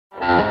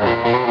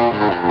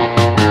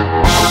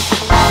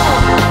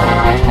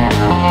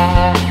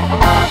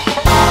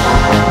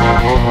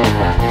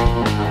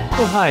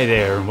Hi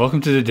there, and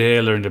welcome to The Day I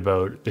Learned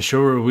About, the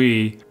show where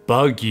we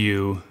bug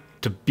you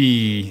to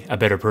be a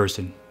better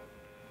person.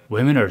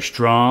 Women are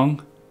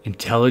strong,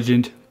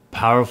 intelligent,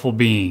 powerful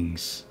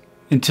beings,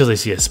 until they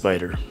see a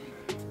spider.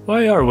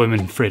 Why are women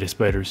afraid of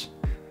spiders?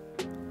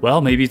 Well,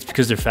 maybe it's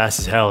because they're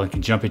fast as hell and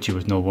can jump at you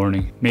with no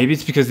warning. Maybe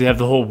it's because they have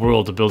the whole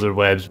world to build their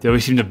webs. They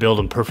always seem to build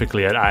them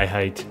perfectly at eye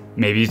height.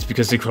 Maybe it's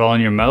because they crawl in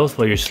your mouth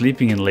while you're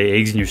sleeping and lay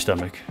eggs in your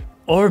stomach.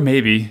 Or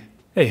maybe,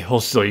 hey,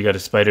 hold still, you got a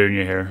spider in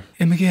your hair.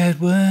 Oh my god,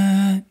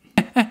 what?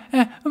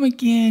 Oh my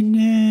god,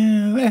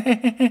 no.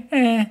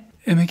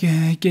 Oh my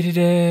god, get it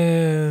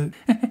out.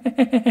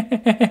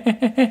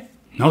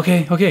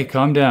 Okay,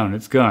 calm down,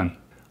 it's gone.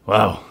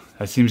 Wow,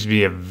 that seems to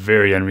be a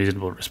very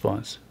unreasonable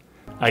response.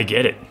 I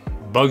get it.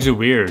 Bugs are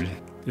weird.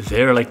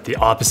 They're like the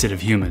opposite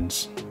of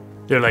humans.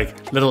 They're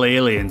like little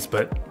aliens,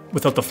 but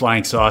without the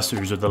flying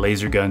saucers or the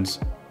laser guns.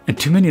 And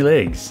too many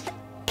legs.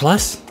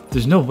 Plus,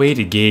 there's no way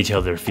to gauge how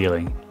they're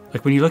feeling.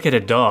 Like when you look at a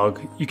dog,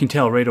 you can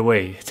tell right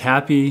away. It's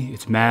happy,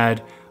 it's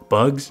mad.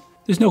 Bugs,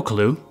 there's no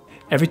clue.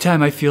 Every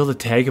time I feel the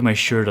tag of my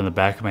shirt on the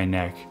back of my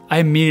neck, I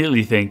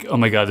immediately think, oh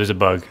my god, there's a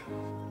bug.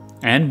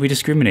 And we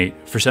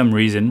discriminate. For some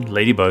reason,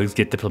 ladybugs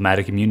get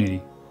diplomatic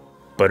immunity.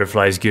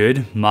 Butterflies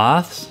good,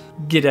 moths?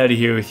 Get out of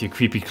here with your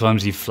creepy,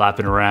 clumsy,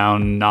 flapping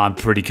around,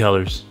 non-pretty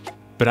colors.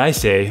 But I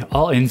say,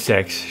 all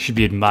insects should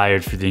be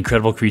admired for the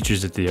incredible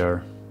creatures that they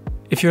are.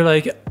 If you're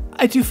like,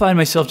 I do find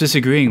myself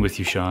disagreeing with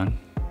you, Sean,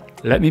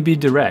 let me be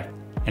direct,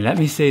 and let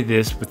me say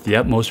this with the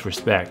utmost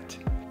respect.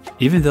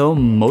 Even though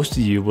most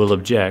of you will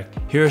object,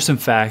 here are some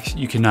facts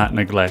you cannot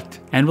neglect,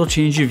 and will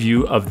change your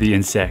view of the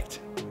insect.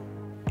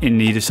 In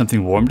need of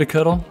something warm to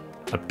cuddle?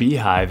 A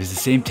beehive is the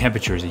same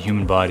temperature as a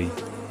human body.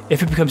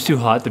 If it becomes too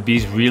hot, the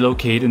bees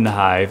relocate in the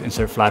hive and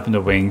start flapping their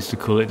wings to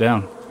cool it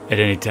down. At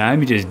any time,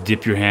 you just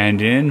dip your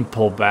hand in and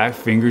pull back,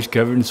 fingers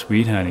covered in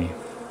sweet honey.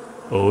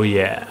 Oh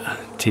yeah,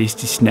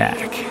 tasty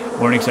snack.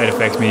 Warning side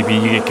effects may be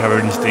you get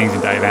covered in stings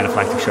and die of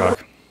anaphylactic shock.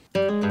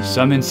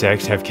 Some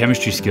insects have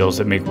chemistry skills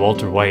that make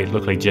Walter White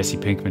look like Jesse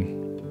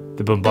Pinkman.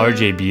 The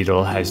Bombardier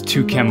Beetle has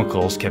two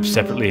chemicals kept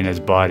separately in his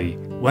body.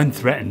 When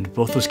threatened,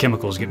 both those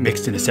chemicals get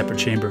mixed in a separate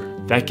chamber.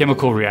 That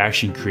chemical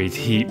reaction creates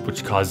heat,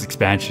 which causes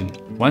expansion.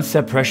 Once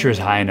that pressure is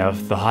high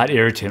enough, the hot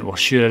irritant will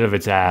shoot out of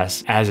its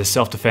ass as a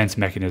self-defense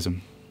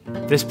mechanism.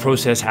 This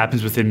process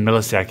happens within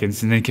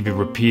milliseconds and then can be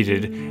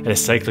repeated at a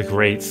cyclic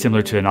rate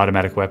similar to an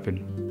automatic weapon.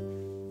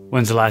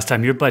 When's the last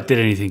time your butt did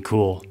anything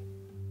cool?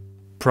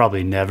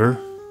 Probably never.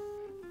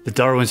 The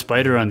Darwin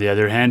spider, on the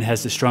other hand,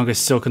 has the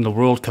strongest silk in the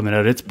world coming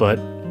out its butt.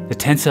 The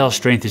tensile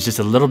strength is just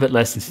a little bit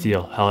less than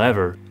steel.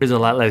 However, it is a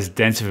lot less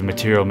dense of a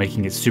material,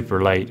 making it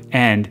super light,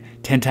 and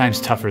 10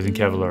 times tougher than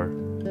Kevlar.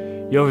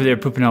 You're over there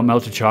pooping out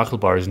melted chocolate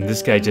bars, and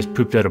this guy just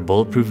pooped out a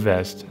bulletproof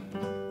vest.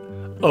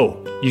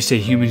 Oh, you say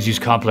humans use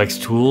complex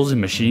tools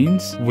and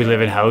machines? We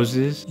live in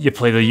houses, you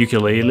play the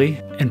ukulele,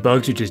 and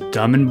bugs are just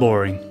dumb and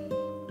boring.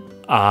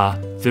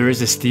 There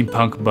is a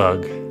steampunk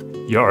bug.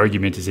 Your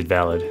argument is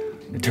invalid.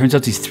 It turns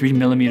out these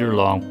 3mm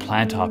long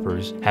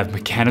planthoppers have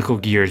mechanical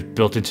gears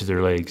built into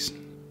their legs.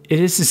 It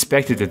is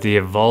suspected that they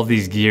evolved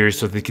these gears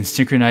so they can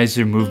synchronize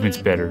their movements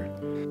better.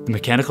 The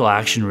mechanical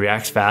action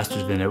reacts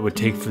faster than it would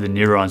take for the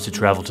neurons to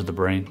travel to the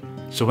brain.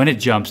 So when it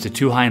jumps, the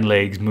two hind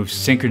legs move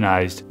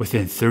synchronized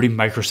within 30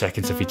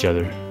 microseconds of each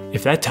other.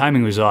 If that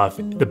timing was off,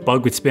 the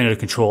bug would spin out of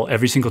control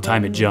every single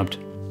time it jumped.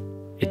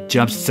 It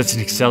jumps at such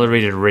an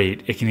accelerated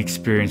rate, it can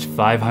experience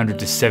 500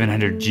 to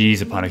 700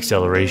 Gs upon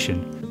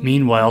acceleration.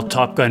 Meanwhile,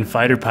 Top Gun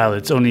fighter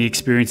pilots only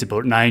experience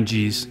about 9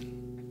 Gs.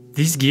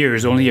 These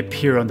gears only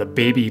appear on the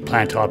baby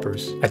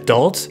planthoppers.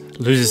 Adults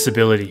lose this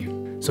ability,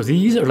 so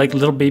these are like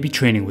little baby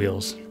training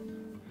wheels.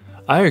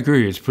 I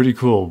agree, it's pretty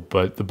cool,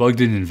 but the bug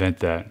didn't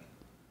invent that.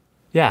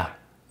 Yeah,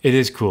 it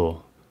is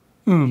cool.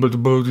 But the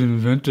bug didn't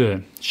invent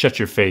it. Shut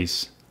your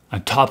face.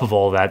 On top of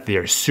all that, they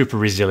are super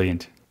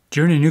resilient.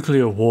 During a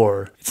nuclear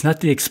war, it's not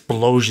the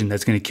explosion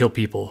that's going to kill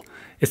people,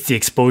 it's the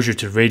exposure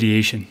to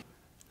radiation.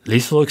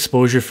 Lethal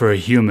exposure for a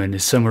human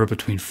is somewhere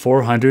between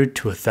 400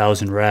 to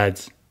 1,000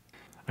 rads.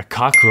 A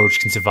cockroach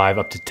can survive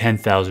up to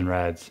 10,000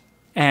 rads.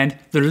 And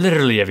they're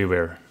literally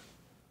everywhere.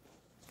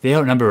 They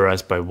outnumber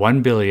us by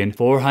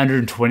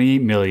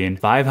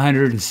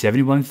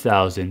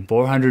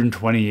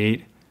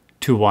 1,428,571,428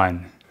 to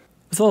 1.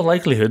 With all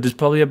likelihood, there's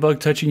probably a bug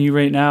touching you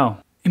right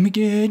now. Oh my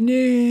god, no!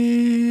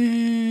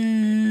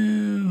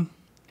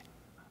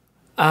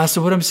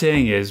 So what I'm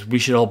saying is, we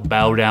should all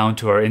bow down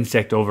to our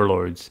insect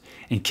overlords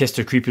and kiss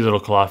their creepy little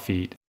claw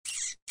feet.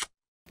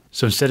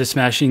 So instead of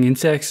smashing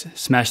insects,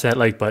 smash that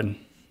like button.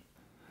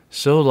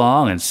 So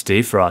long and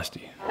stay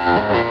frosty.